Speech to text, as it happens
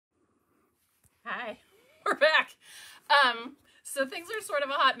Hi, we're back. So things are sort of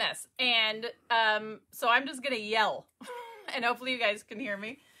a hot mess, and so I'm just gonna yell, and hopefully you guys can hear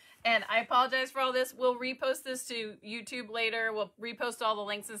me. And I apologize for all this. We'll repost this to YouTube later. We'll repost all the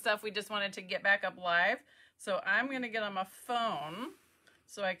links and stuff. We just wanted to get back up live. So I'm gonna get on my phone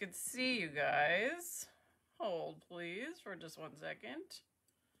so I could see you guys. Hold please for just 1 second.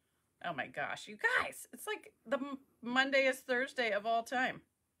 Oh my gosh, you guys, it's like the Monday-est Thursday of all time.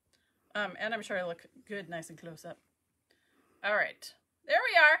 And I'm sure I look good, nice and close up. All right, there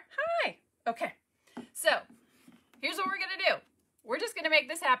we are. Hi. Okay, so here's what we're gonna do. We're just gonna make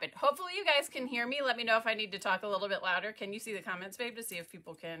this happen. Hopefully you guys can hear me. Let me know if I need to talk a little bit louder. Can you see the comments, babe, to see if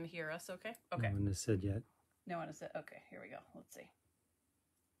people can hear us okay? Okay. No one has said yet. No one has said, okay, here we go. Let's see.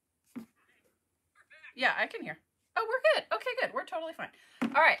 Yeah, I can hear. Oh, we're good. Okay, good. We're totally fine.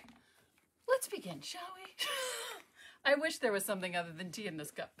 All right, let's begin, shall we? I wish there was something other than tea in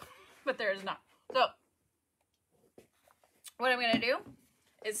this cup, but there is not. So what I'm going to do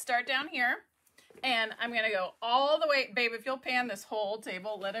is start down here, and I'm going to go all the way. Babe, if you'll pan this whole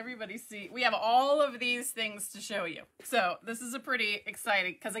table, let everybody see. We have all of these things to show you. So this is a pretty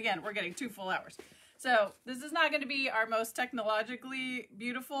exciting, because again, we're getting 2 full hours. So this is not going to be our most technologically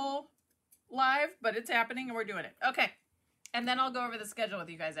beautiful live, but it's happening and we're doing it. Okay. And then I'll go over the schedule with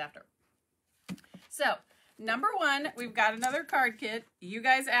you guys after. So number 1, we've got another card kit. You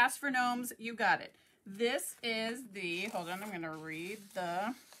guys asked for gnomes. You got it. This is the, hold on, I'm going to read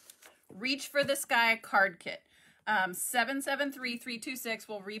the Reach for the Sky card kit. 773326.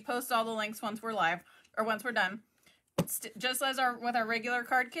 We'll repost all the links once we're live or once we're done. Just as with our regular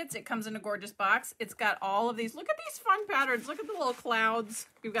card kits, it comes in a gorgeous box. It's got all of these. Look at these fun patterns. Look at the little clouds.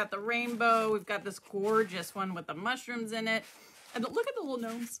 We've got the rainbow. We've got this gorgeous one with the mushrooms in it. And look at the little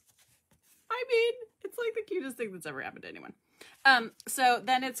gnomes. I mean, it's like the cutest thing that's ever happened to anyone. So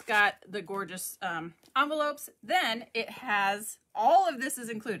then it's got the gorgeous envelopes. Then it has, all of this is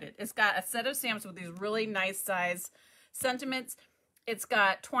included. It's got a set of stamps with these really nice size sentiments. It's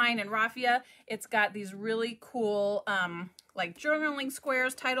got twine and raffia. It's got these really cool like journaling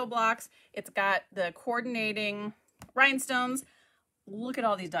squares, title blocks. It's got the coordinating rhinestones. Look at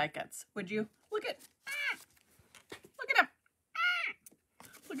all these die cuts, would you? Look at them.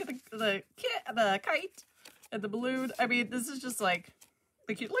 Look at the kit, the kite, and the balloon. I mean, this is just like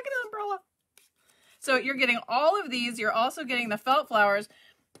the cute. Look at the umbrella. So you're getting all of these. You're also getting the felt flowers.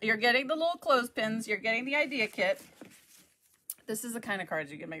 You're getting the little clothespins. You're getting the idea kit. This is the kind of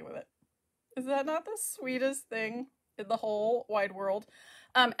cards you can make with it. Is that not the sweetest thing in the whole wide world?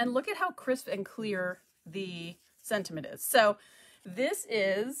 And look at how crisp and clear the sentiment is. So this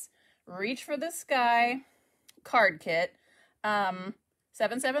is Reach for the Sky card kit.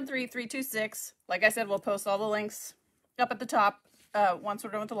 773326. Like I said, we'll post all the links up at the top once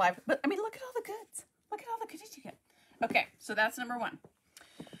we're done with the live. But I mean, look at all the goods. Look at all the goodies you get. Okay, so that's number 1.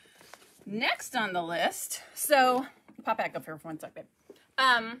 Next on the list, so pop back up here for 1 sec, babe.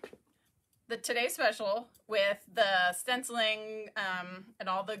 The Today Special with the stenciling and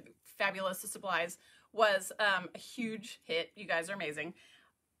all the fabulous supplies was a huge hit. You guys are amazing.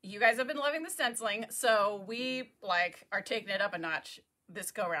 You guys have been loving the stenciling, so we like are taking it up a notch this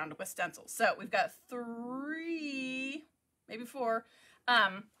go around with stencils. So we've got 3, maybe 4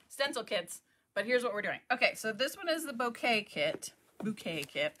 stencil kits, but here's what we're doing. Okay, so this one is the bouquet kit.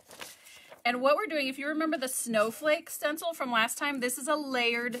 And what we're doing, if you remember the snowflake stencil from last time, this is a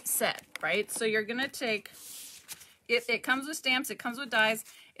layered set, right? So you're gonna take, it comes with stamps, it comes with dies,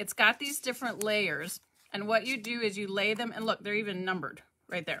 it's got these different layers. And what you do is you lay them, and look, they're even numbered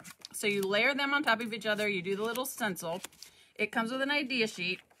right there. So you layer them on top of each other, you do the little stencil. It comes with an idea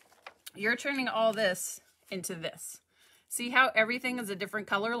sheet. You're turning all this into this. See how everything is a different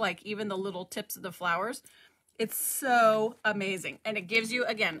color, like even the little tips of the flowers? It's so amazing. And it gives you,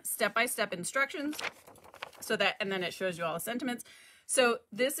 again, step-by-step instructions so that, and then it shows you all the sentiments. So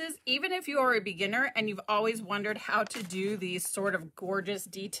this is, even if you are a beginner and you've always wondered how to do these sort of gorgeous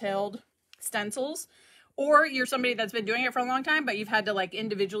detailed stencils, or you're somebody that's been doing it for a long time, but you've had to like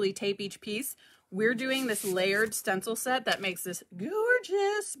individually tape each piece, we're doing this layered stencil set that makes this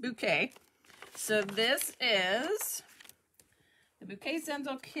gorgeous bouquet. So this is the bouquet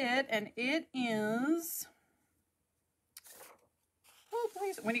stencil kit, and it is, oh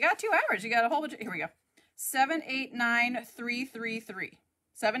please, when you got 2 hours, you got a whole bunch of, here we go, 789333.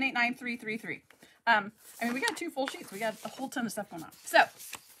 789333. I mean, we got 2 full sheets. We got a whole ton of stuff going on. So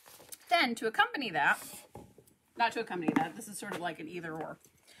then to accompany that, not to accompany that, this is sort of like an either or.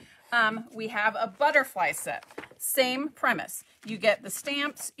 We have a butterfly set. Same premise. You get the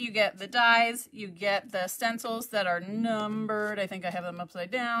stamps, you get the dies, you get the stencils that are numbered. I think I have them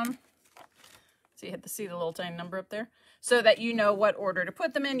upside down. So you hit see the little tiny number up there so that you know what order to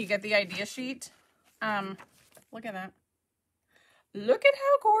put them in. You get the idea sheet. Look at that. Look at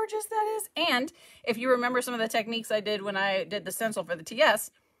how gorgeous that is. And if you remember some of the techniques I did when I did the stencil for the TS,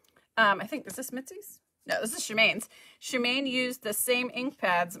 I think, is this Mitzi's? No, this is Shemaine's. Shemaine used the same ink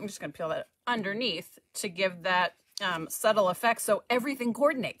pads. I'm just going to peel that underneath to give that subtle effect so everything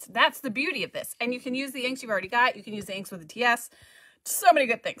coordinates. That's the beauty of this. And you can use the inks you've already got. You can use the inks with the TS. So many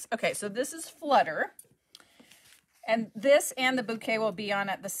good things. Okay, so this is Flutter. And this and the bouquet will be on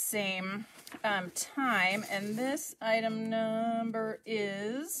at the same time. And this item number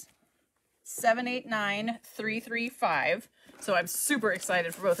is 789335. So I'm super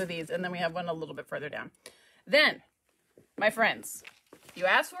excited for both of these. And then we have one a little bit further down. Then, my friends, you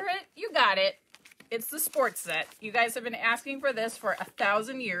asked for it, you got it. It's the sports set. You guys have been asking for this for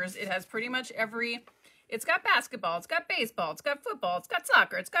 1,000 years. It has pretty much it's got basketball, it's got baseball, it's got football, it's got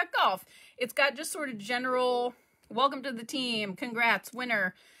soccer, it's got golf. It's got just sort of general, welcome to the team, congrats,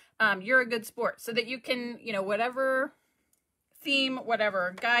 winner, you're a good sport. So that you can, you know, whatever theme,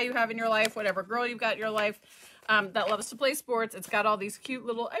 whatever guy you have in your life, whatever girl you've got in your life that loves to play sports. It's got all these cute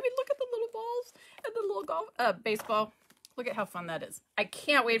little, I mean, look at the little balls and the little baseball. Look at how fun that is. I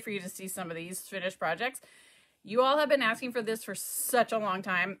can't wait for you to see some of these finished projects. You all have been asking for this for such a long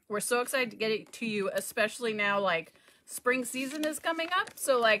time. We're so excited to get it to you, especially now, like, spring season is coming up.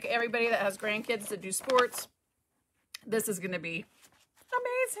 So, like, everybody that has grandkids that do sports, this is going to be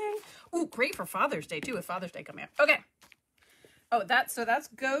amazing. Ooh, great for Father's Day, too, with Father's Day coming up. Okay. Oh, so that's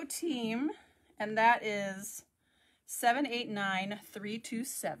Go Team, and that is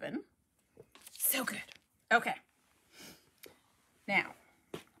 789327. So good. Okay. Now,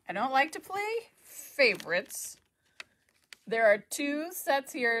 I don't like to play favorites. There are two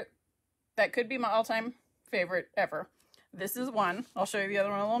sets here that could be my all-time favorite ever. This is one. I'll show you the other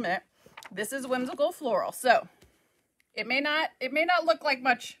one in a little bit. This is Whimsical Floral. So it may not look like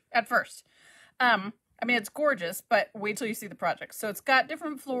much at first. I mean, it's gorgeous, but wait till you see the project. So it's got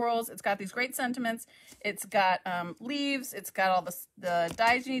different florals. It's got these great sentiments. It's got leaves. It's got all the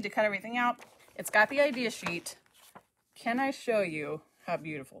dies you need to cut everything out. It's got the idea sheet. Can I show you how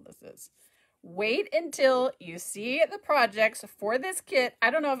beautiful this is? Wait until you see the projects for this kit. I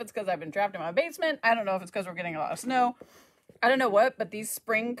don't know if it's because I've been trapped in my basement. I don't know if it's because we're getting a lot of snow. I don't know what, but these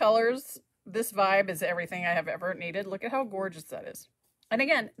spring colors, this vibe is everything I have ever needed. Look at how gorgeous that is. And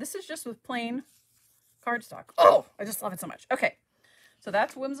again, this is just with plain cardstock. Oh, I just love it so much. Okay, so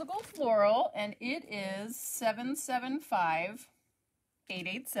that's Whimsical Floral, and it is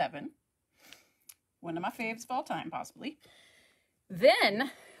 775887. One of my faves of all time, possibly.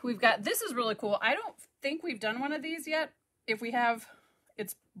 Then we've got, this is really cool. I don't think we've done one of these yet. If we have,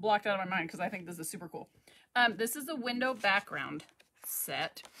 it's blocked out of my mind because I think this is super cool. This is a window background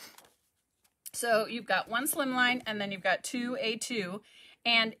set. So you've got one slimline and then you've got two A2.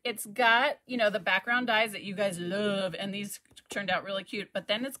 And it's got, you know, the background dies that you guys love. And these turned out really cute. But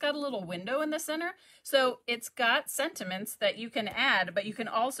then it's got a little window in the center. So it's got sentiments that you can add. But you can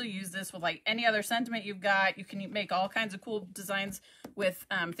also use this with, like, any other sentiment you've got. You can make all kinds of cool designs with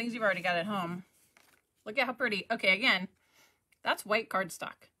things you've already got at home. Look at how pretty. Okay, again, that's white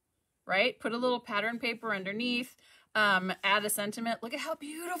cardstock, right? Put a little pattern paper underneath. Add a sentiment. Look at how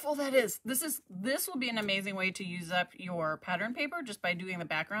beautiful that is. This will be an amazing way to use up your pattern paper just by doing the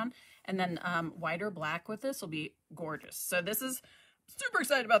background, and then white or black with this will be gorgeous. So this is super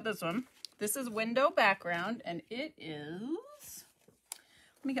excited about this one. This is window background, and it is,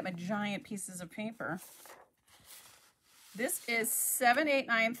 let me get my giant pieces of paper. This is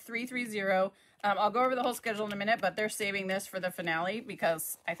 789330. I'll go over the whole schedule in a minute, but they're saving this for the finale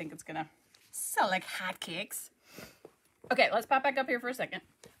because I think it's gonna sell like hotcakes. Okay, let's pop back up here for a second.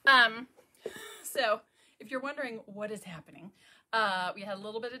 So if you're wondering what is happening, we had a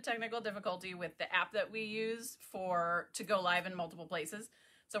little bit of technical difficulty with the app that we use to go live in multiple places.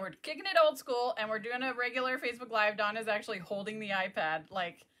 So we're kicking it old school and we're doing a regular Facebook Live. Don is actually holding the iPad.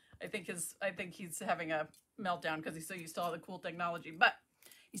 Like, I think he's having a meltdown because he's so used to all the cool technology, but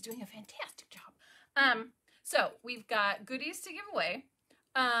he's doing a fantastic job. So we've got goodies to give away.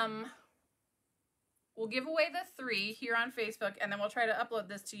 We'll give away the 3 here on Facebook, and then we'll try to upload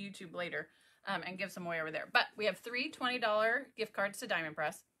this to YouTube later and give some away over there. But we have 3 $20 gift cards to Diamond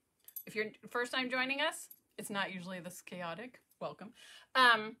Press. If you're first time joining us, it's not usually this chaotic. Welcome.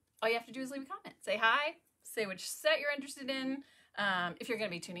 All you have to do is leave a comment. Say hi. Say which set you're interested in. If you're going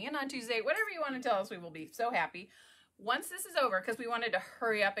to be tuning in on Tuesday, whatever you want to tell us, we will be so happy. Once this is over, because we wanted to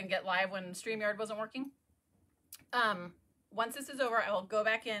hurry up and get live when StreamYard wasn't working, once this is over, I will go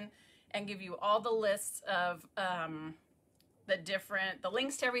back in and give you all the lists of the the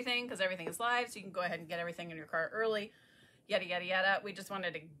links to everything, because everything is live, so you can go ahead and get everything in your cart early, yada, yada, yada. We just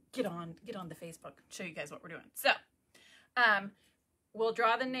wanted to get on the Facebook, show you guys what we're doing. So, we'll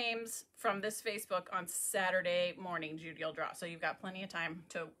draw the names from this Facebook on Saturday morning. Judy will draw. So you've got plenty of time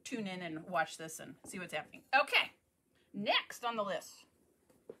to tune in and watch this and see what's happening. Okay. Next on the list,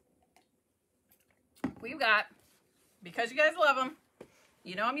 we've got, because you guys love them,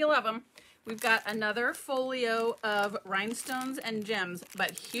 you know them, you love them, we've got another folio of rhinestones and gems.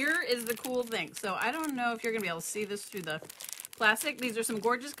 But here is the cool thing. So I don't know if you're going to be able to see this through the plastic. These are some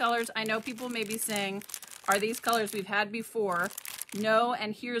gorgeous colors. I know people may be saying, are these colors we've had before? No,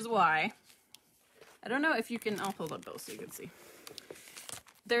 and here's why. I don't know if you can, I'll hold up both so you can see.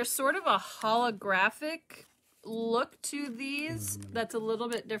 There's sort of a holographic look to these that's a little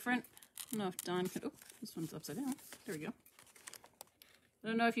bit different. I don't know if Dawn can, oh, this one's upside down. There we go. I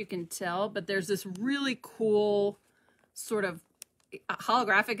don't know if you can tell, but there's this really cool sort of,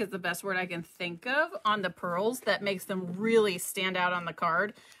 holographic is the best word I can think of on the pearls that makes them really stand out on the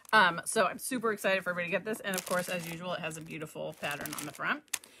card. So I'm super excited for everybody to get this. And of course, as usual, it has a beautiful pattern on the front.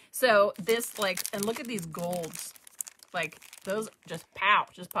 So this, like, and look at these golds. Like, those just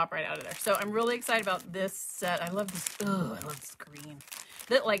pop right out of there. So I'm really excited about this set. I love this. Oh, I love this green.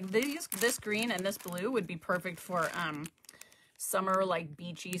 That, like, this green and this blue would be perfect for summer, like,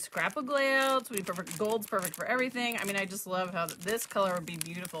 beachy scrapbook layouts. Would be perfect. Gold's perfect for everything. I mean, I just love how this color would be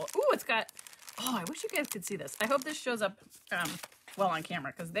beautiful. Ooh, it's got, oh, I wish you guys could see this. I hope this shows up well on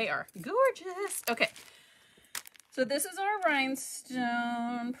camera, because they are gorgeous. Okay. So this is our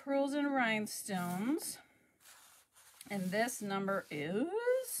rhinestone, pearls and rhinestones. And this number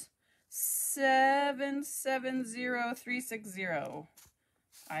is 770360,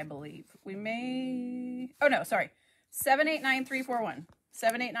 I believe. We may, oh no, sorry. 789341.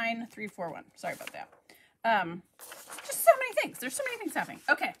 789341. Sorry about that. Just so many things. There's so many things happening.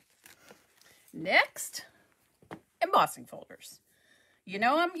 Okay. Next, embossing folders. You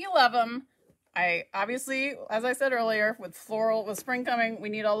know them, you love them. I obviously, as I said earlier, with spring coming, we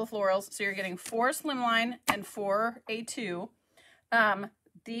need all the florals. So you're getting 4 slimline and 4 A2.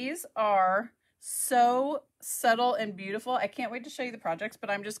 These are so subtle and beautiful. I can't wait to show you the projects, but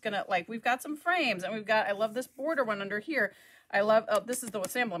I'm just gonna, like, we've got some frames, and I love this border one under here. I love, oh, this is the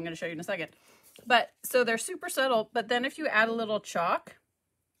sample I'm gonna show you in a second. But, so they're super subtle, but then if you add a little chalk,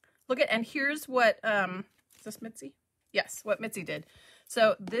 look at, and here's what, is this Mitzi? Yes, what Mitzi did.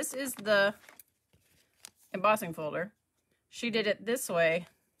 So this is the embossing folder. She did it this way,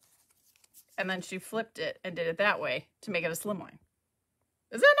 and then she flipped it and did it that way to make it a slimline.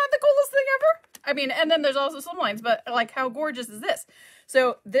 Is that not the coolest thing ever? I mean, and then there's also slimlines, but like, how gorgeous is this?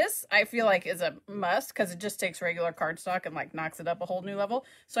 So this, I feel like, is a must, because it just takes regular cardstock and like knocks it up a whole new level.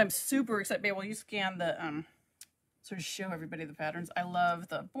 So I'm super excited. Babe, will you scan the, sort of show everybody the patterns? I love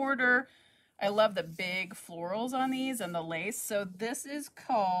the border. I love the big florals on these and the lace. So this is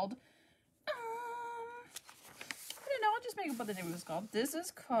called, I don't know, I'll just make up what the name of this is called. This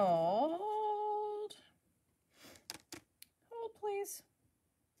is called, hold please.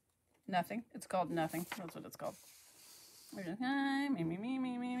 Nothing. It's called Nothing. That's what it's called. Here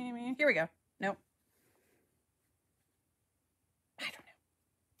we go. Nope. I don't know.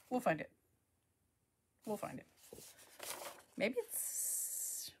 We'll find it. We'll find it. Maybe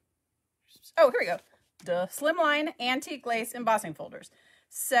it's, oh, here we go. The Slimline Antique Lace Embossing Folders.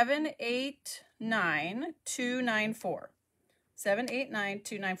 789294.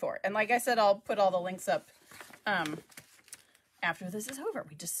 789294. And like I said, I'll put all the links up after this is over.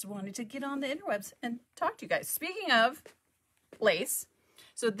 We just wanted to get on the interwebs and talk to you guys. Speaking of lace,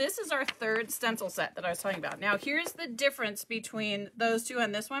 so this is our third stencil set that I was talking about. Now, here's the difference between those two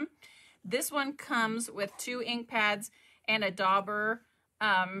and this one. This one comes with 2 ink pads and a dauber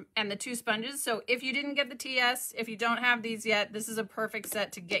and the 2 sponges. So if you didn't get the TS, if you don't have these yet, this is a perfect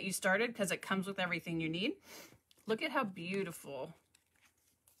set to get you started, because it comes with everything you need. Look at how beautiful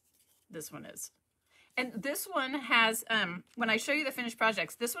this one is. And this one has, when I show you the finished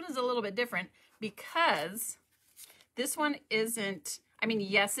projects, this one is a little bit different, because this one isn't, I mean,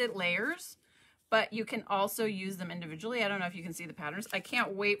 yes, it layers, but you can also use them individually. I don't know if you can see the patterns. I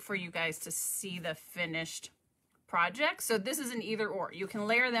can't wait for you guys to see the finished project. So this is an either or. You can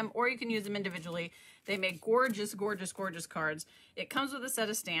layer them or you can use them individually. They make gorgeous, gorgeous, gorgeous cards. It comes with a set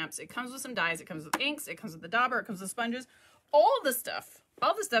of stamps. It comes with some dies. It comes with inks. It comes with the dauber. It comes with sponges. All the stuff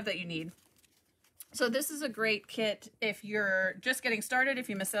that you need. So this is a great kit if you're just getting started, if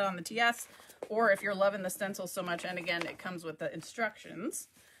you miss out on the TS, or if you're loving the stencils so much. And again, it comes with the instructions.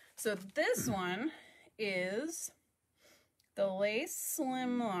 So this one is the Lace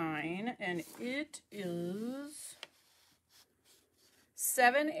Slimline, and it is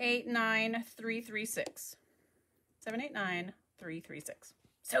 789336. 789336.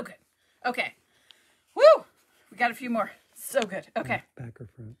 So good. Okay. Woo! We got a few more. So good. Okay. Back or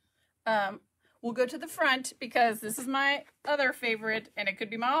front? We'll go to the front because this is my other favorite, and it could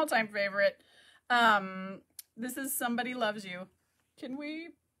be my all-time favorite. This is Somebody Loves You. Can we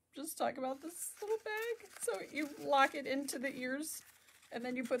just talk about this little bag? So you lock it into the ears, and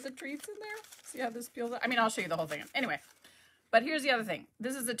then you put the treats in there. See how this peels out? I mean, I'll show you the whole thing. Anyway, but here's the other thing.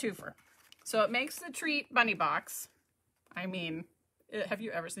 This is a twofer. So it makes the treat bunny box. I mean, have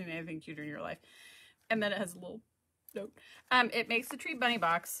you ever seen anything cuter in your life? And then it has a little note. It makes the treat bunny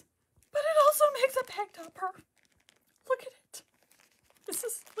box, but it also makes a bag topper. Look at it.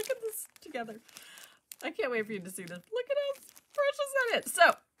 Look at this together. I can't wait for you to see this. Look at how precious that is.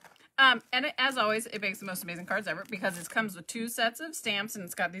 So, and as always, it makes the most amazing cards ever because it comes with 2 sets of stamps, and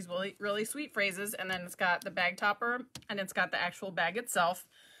it's got these really, really sweet phrases, and then it's got the bag topper, and it's got the actual bag itself.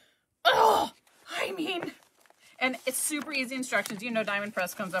 Oh, I mean, and it's super easy instructions. You know, Diamond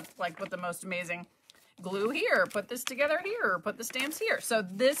Press comes up like with the most amazing glue here, put this together here, put the stamps here. So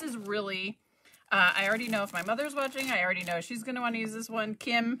this is really, I already know if my mother's watching, I already know she's going to want to use this one.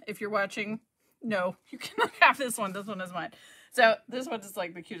 Kim, if you're watching, no, you cannot have this one. This one is mine. So this one is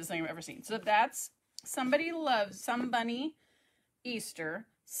like the cutest thing I've ever seen. So that's Somebody Loves Somebody Easter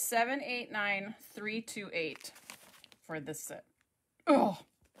 789328 for this set. Oh,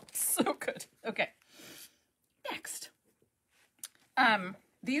 so good. Okay. Next.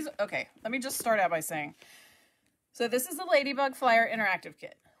 Okay, let me just start out by saying, so this is the Ladybug Flyer Interactive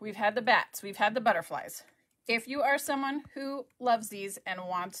Kit. We've had the bats, we've had the butterflies. If you are someone who loves these and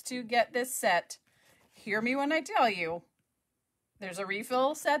wants to get this set, hear me when I tell you, there's a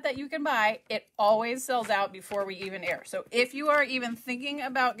refill set that you can buy. It always sells out before we even air. So if you are even thinking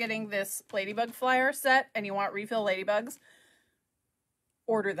about getting this Ladybug Flyer set and you want refill ladybugs,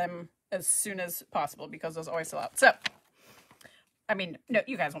 order them as soon as possible because those always sell out. So, I mean, no,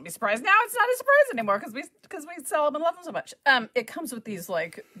 you guys won't be surprised. Now it's not a surprise anymore because we sell them and love them so much. It comes with these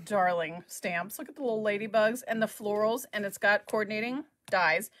like darling stamps. Look at the little ladybugs and the florals, and it's got coordinating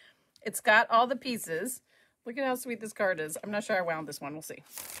dies. It's got all the pieces. Look at how sweet this card is. I'm not sure I wound this one. We'll see.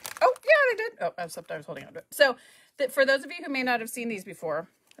 Oh, yeah, they did. Oh, except I was holding on to it. So for those of you who may not have seen these before,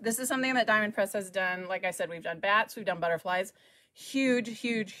 this is something that Diamond Press has done. Like I said, we've done bats, we've done butterflies. Huge,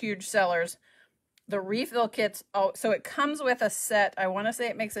 huge, huge sellers. The refill kits, oh, so it comes with a set. I want to say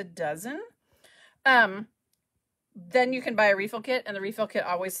it makes a dozen. Then you can buy a refill kit, and the refill kit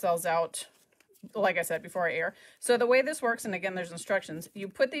always sells out, like I said, before I air. So the way this works, and again, there's instructions. You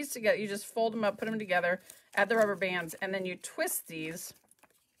put these together, you just fold them up, put them together, add the rubber bands, and then you twist these.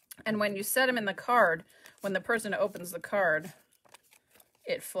 And when you set them in the card, when the person opens the card,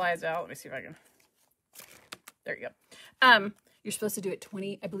 it flies out. Let me see if I can. There you go. You're supposed to do it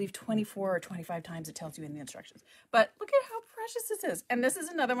 24 or 25 times. It tells you in the instructions. But look at how precious this is. And this is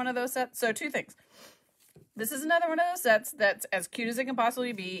another one of those sets. So 2 things. This is another one of those sets that's as cute as it can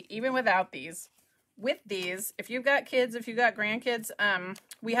possibly be, even without these. With these, if you've got kids, if you've got grandkids,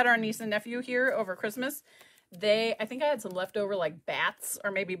 we had our niece and nephew here over Christmas. I think I had some leftover like bats or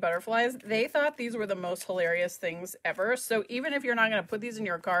maybe butterflies. They thought these were the most hilarious things ever. So even if you're not going to put these in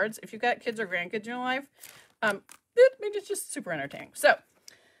your cards, if you've got kids or grandkids in your life, it's just super entertaining. So,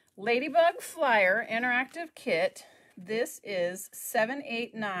 Ladybug Flyer Interactive Kit. This is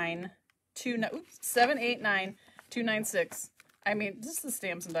 789296. I mean, just the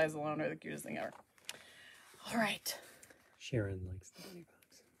stamps and dies alone are the cutest thing ever. All right. Sharon likes the bunny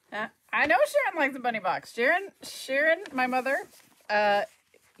box. I know Sharon likes the bunny box. Sharon, my mother,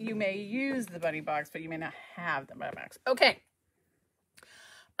 you may use the bunny box, but you may not have the bunny box. Okay.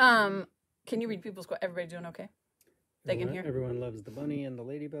 Can you read people's questions? Everybody doing okay? They can hear? Everyone loves the bunny and the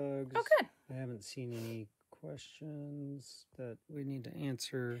ladybugs. Oh, good. I haven't seen any questions that we need to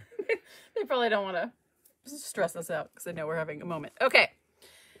answer. They probably don't want to stress us out because they know we're having a moment. Okay.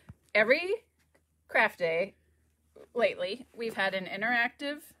 Every craft day lately, we've had an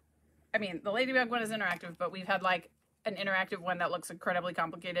interactive, I mean, the ladybug one is interactive, but we've had like an interactive one that looks incredibly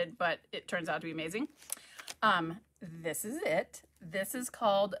complicated, but it turns out to be amazing. This is it. This is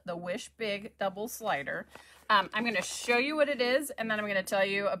called the Wish Big Double Slider. I'm going to show you what it is, and then I'm going to tell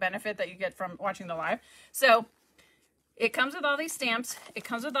you a benefit that you get from watching the live. So it comes with all these stamps. It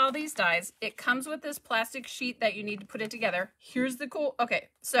comes with all these dies. It comes with this plastic sheet that you need to put it together. Here's the cool, okay,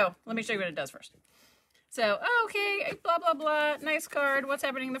 so let me show you what it does first. So, okay, blah, blah, blah, nice card. What's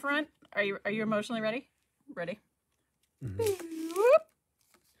happening in the front? Are you emotionally ready? Ready? Mm-hmm.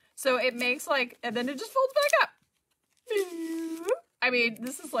 So it makes like, and then it just folds back up. I mean,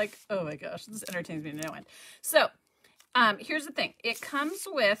 this is like, oh my gosh, this entertains me to no end. So Here's the thing. It comes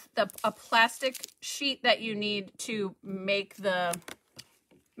with a plastic sheet that you need to make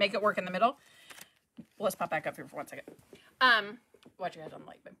it work in the middle. Let's pop back up here for 1 second. Watch your head on the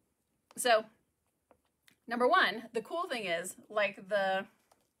light, babe. So, number one, the cool thing is, like the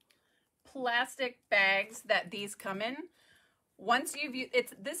plastic bags that these come in, once you've used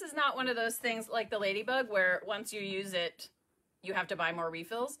this is not one of those things like the Ladybug where once you use it, you have to buy more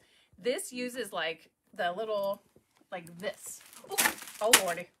refills. This uses like the little, like this. Ooh, oh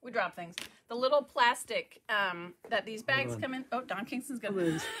lordy, we drop things. The little plastic that these bags come in. Oh, Don Kingston's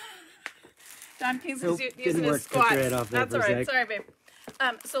gonna. Don Kingston's using his squats. That's all right. Sorry, babe.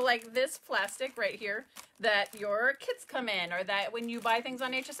 So like this plastic right here that your kits come in, or that when you buy things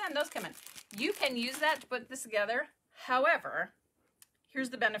on HSN, those come in. You can use that to put this together. However, here's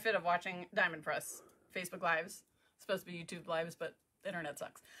the benefit of watching Diamond Press Facebook Lives. It's supposed to be YouTube Lives, but the internet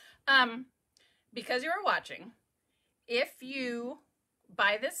sucks. Because you're watching, if you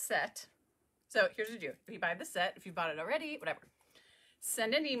buy this set, so here's what you do. If you buy this set, if you bought it already, whatever,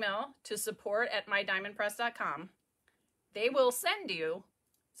 send an email to support@mydiamondpress.com. They will send you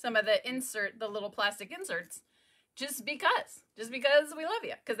some of the little plastic inserts just because we love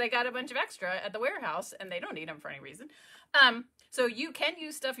you, because they got a bunch of extra at the warehouse and they don't need them for any reason. So you can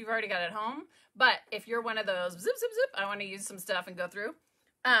use stuff you've already got at home, but if you're one of those zip, zip, zip, I want to use some stuff and go through,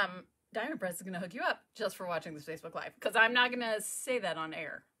 Diamond Press is going to hook you up just for watching this Facebook Live, because I'm not going to say that on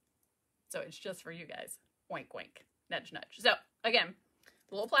air. So it's just for you guys. Wink, wink, nudge, nudge. So again,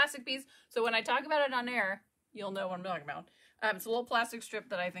 the little plastic piece. So when I talk about it on air, you'll know what I'm talking about. It's a little plastic strip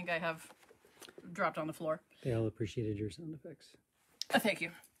that I think I have dropped on the floor. They all appreciated your sound effects. Thank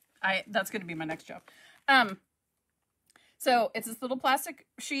you. That's going to be my next job. So it's this little plastic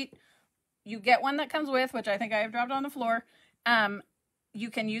sheet. You get one that comes with, which I think I have dropped on the floor. You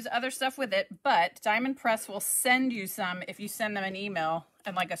can use other stuff with it, but Diamond Press will send you some if you send them an email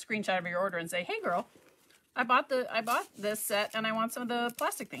and like a screenshot of your order and say, "Hey girl, I bought this set and I want some of the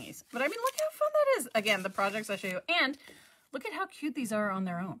plastic thingies." But I mean, look how fun that is. Again, the projects I show you, and look at how cute these are on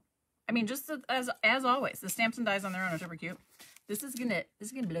their own. I mean, just as always, the stamps and dies on their own are super cute. This is gonna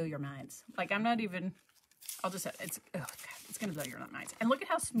blow your minds. Like, I'm not even. I'll just say it's gonna blow your minds. And look at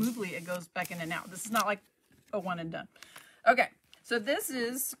how smoothly it goes back in and out. This is not like a one and done. Okay, so this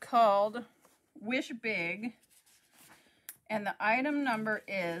is called Wish Big, and the item number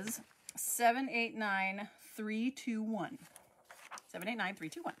is 789321.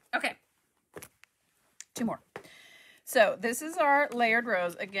 789321. Okay. Two more. So this is our layered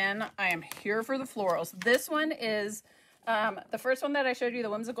rose. Again, I am here for the florals. This one is the first one that I showed you, the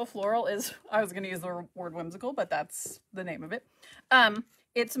whimsical floral, is, I was going to use the word whimsical, but that's the name of it.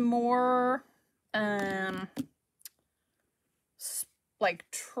 It's more like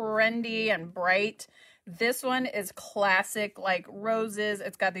trendy and bright. This one is classic, like roses.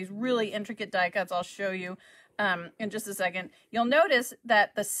 It's got these really intricate die cuts. I'll show you in just a second. You'll notice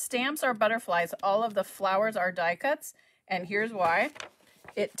that the stamps are butterflies. All of the flowers are die cuts. And here's why.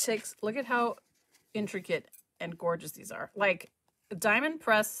 It takes, look at how intricate and gorgeous these are. Like Diamond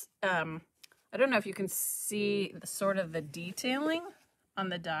Press, I don't know if you can see the sort of the detailing on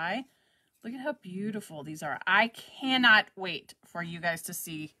the die. Look at how beautiful these are. I cannot wait for you guys to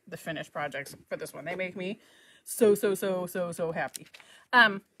see the finished projects for this one. They make me so happy.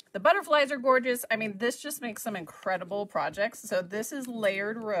 The butterflies are gorgeous. I mean, this just makes some incredible projects. So this is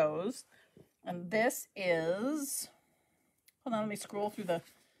Layered Rose. And this is, hold on, let me scroll through the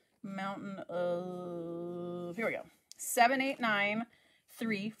mountain of, here we go.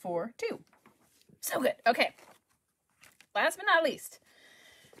 789342. So good. Okay. Last but not least,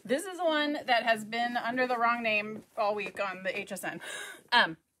 this is one that has been under the wrong name all week on the HSN.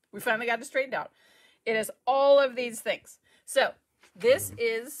 We finally got it straightened out. It is all of these things. So this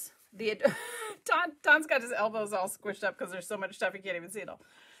is the, Don's got his elbows all squished up because there's so much stuff he can't even see it all.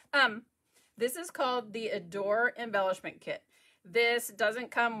 This is called the Adore Embellishment Kit. This doesn't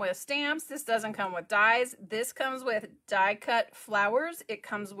come with stamps. This doesn't come with dies. This comes with die cut flowers. It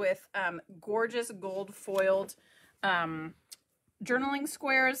comes with gorgeous gold foiled journaling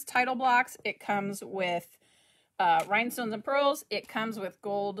squares, title blocks. It comes with rhinestones and pearls. It comes with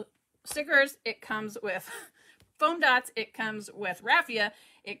gold stickers. It comes with foam dots. It comes with raffia.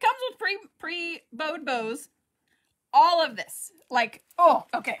 It comes with pre-bowed bows. All of this. Like, oh,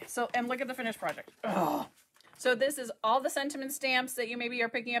 okay. So, and look at the finished project. Oh. So this is all the sentiment stamps that you maybe are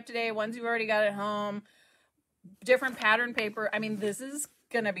picking up today, ones you've already got at home, different pattern paper. I mean, this is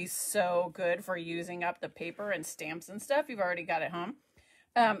going to be so good for using up the paper and stamps and stuff you've already got at home.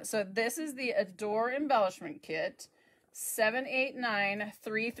 So this is the Adore Embellishment Kit,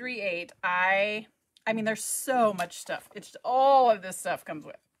 789338. I I mean, there's so much stuff. It's just, all of this stuff comes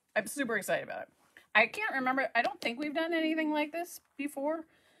with. I'm super excited about it. I can't remember. I don't think we've done anything like this before.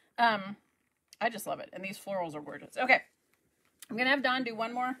 I just love it. And these florals are gorgeous. Okay. I'm going to have Dawn do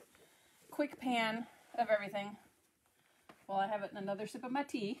one more quick pan of everything while I have another sip of my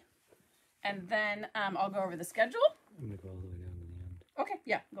tea. And then I'll go over the schedule. I'm going to go all the way down to the end. Okay.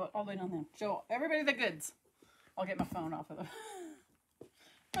 Yeah. Go all the way down there. Show everybody the goods. I'll get my phone off of the...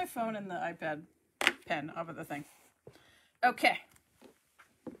 my phone and the iPad pen off of the thing. Okay.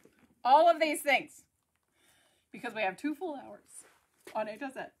 All of these things. Because we have 2 full hours on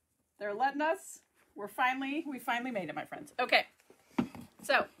HSN. They're letting us. We finally made it, my friends. Okay.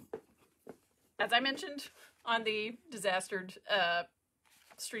 So, as I mentioned on the disastered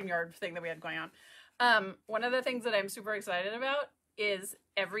StreamYard thing that we had going on, one of the things that I'm super excited about is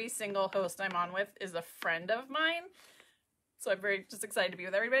every single host I'm on with is a friend of mine. So I'm very just excited to be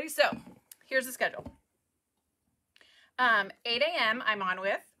with everybody. So, here's the schedule. 8 a.m. I'm on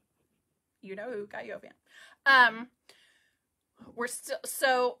with, you know who, Guy Yovan. We're still,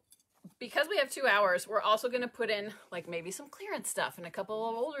 so because we have 2 hours, we're also going to put in like maybe some clearance stuff and a couple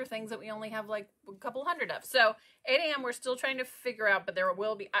of older things that we only have like a couple hundred of. So 8 a.m. we're still trying to figure out, but there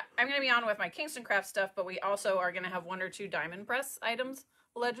will be, I'm going to be on with my Kingston Craft stuff, but we also are going to have 1 or 2 diamond press items,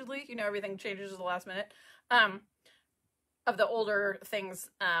 allegedly. You know, everything changes at the last minute. Of the older things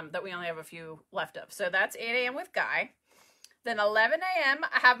that we only have a few left of. So that's 8 a.m. with Guy. Then 11 a.m.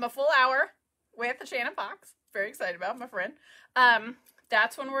 I have my full hour with Shannon Fox. Very excited about my friend.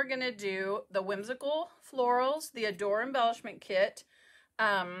 That's when we're going to do the whimsical florals, the Adore embellishment kit,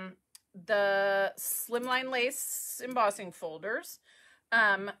 the slimline lace embossing folders,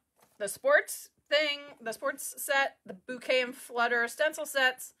 the sports thing, the sports set, the bouquet and flutter stencil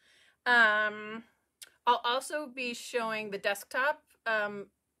sets. I'll also be showing the desktop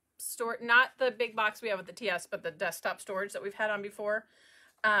store, not the big box we have with the TS, but the desktop storage that we've had on before.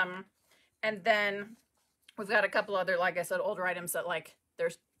 And then we've got a couple other, like I said, older items that like,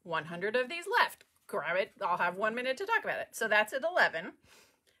 there's 100 of these left. Grab it. I'll have 1 minute to talk about it. So that's at 11.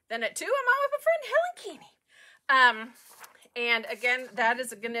 Then at 2, I'm on with my friend Helen Keeney. And again, that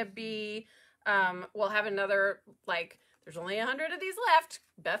is going to be, we'll have another, like, there's only 100 of these left.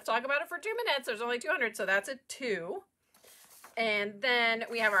 Beth, talk about it for 2 minutes. There's only 200, so that's at 2. And then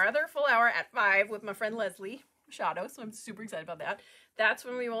we have our other full hour at 5 with my friend Leslie Shadow, so I'm super excited about that. That's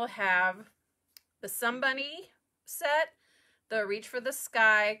when we will have the Sun Bunny set, the Reach for the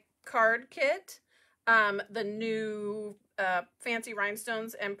Sky card kit, the new fancy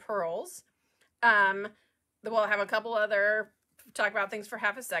rhinestones and pearls. We'll have a couple other, talk about things for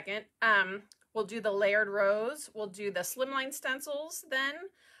half a second. We'll do the layered rose. We'll do the slimline stencils then.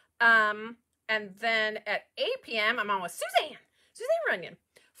 And then at 8 p.m., I'm on with Suzanne Runyon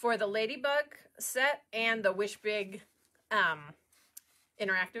for the Ladybug set and the Wish Big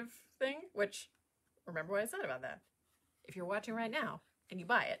interactive thing, which, remember what I said about that. If you're watching right now and you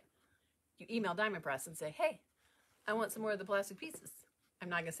buy it, you email Diamond Press and say, hey, I want some more of the plastic pieces. I'm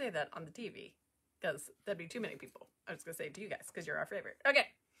not going to say that on the TV because that'd be too many people. I'm just going to say it to you guys because you're our favorite. Okay.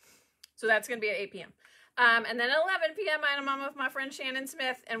 So that's going to be at 8 p.m. And then at 11 p.m., I'm on with my friend Shannon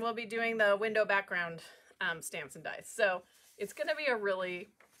Smith, and we'll be doing the window background stamps and dies. So it's going to be a really,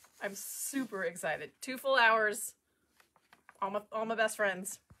 I'm super excited. 2 full hours, all my best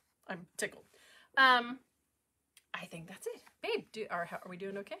friends. I'm tickled. I think that's it. Babe, are we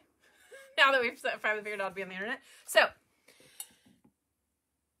doing okay? Now that we've finally figured out how to be on the internet. So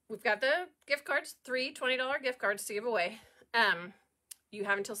we've got the gift cards, 3 $20 gift cards to give away. You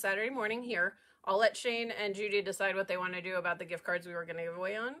have until Saturday morning here. I'll let Shane and Judy decide what they want to do about the gift cards we were going to give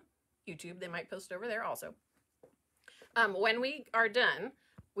away on YouTube. They might post over there also. When we are done,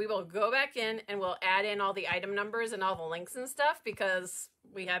 we will go back in and we'll add in all the item numbers and all the links and stuff because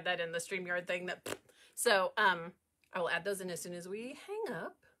we had that in the StreamYard thing. So I will add those in as soon as we hang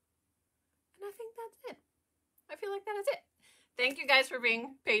up. And I think that's it. I feel like that is it. Thank you guys for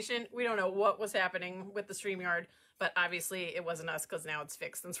being patient. We don't know what was happening with the StreamYard, but obviously it wasn't us because now it's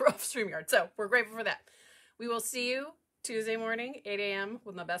fixed since we're off StreamYard. So we're grateful for that. We will see you Tuesday morning, 8 a.m.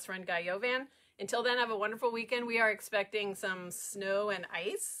 with my best friend Guy Yovan. Until then, have a wonderful weekend. We are expecting some snow and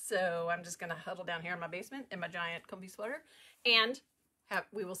ice, so I'm just going to huddle down here in my basement in my giant comfy sweater. And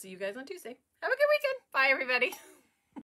we will see you guys on Tuesday. Have a good weekend. Bye, everybody.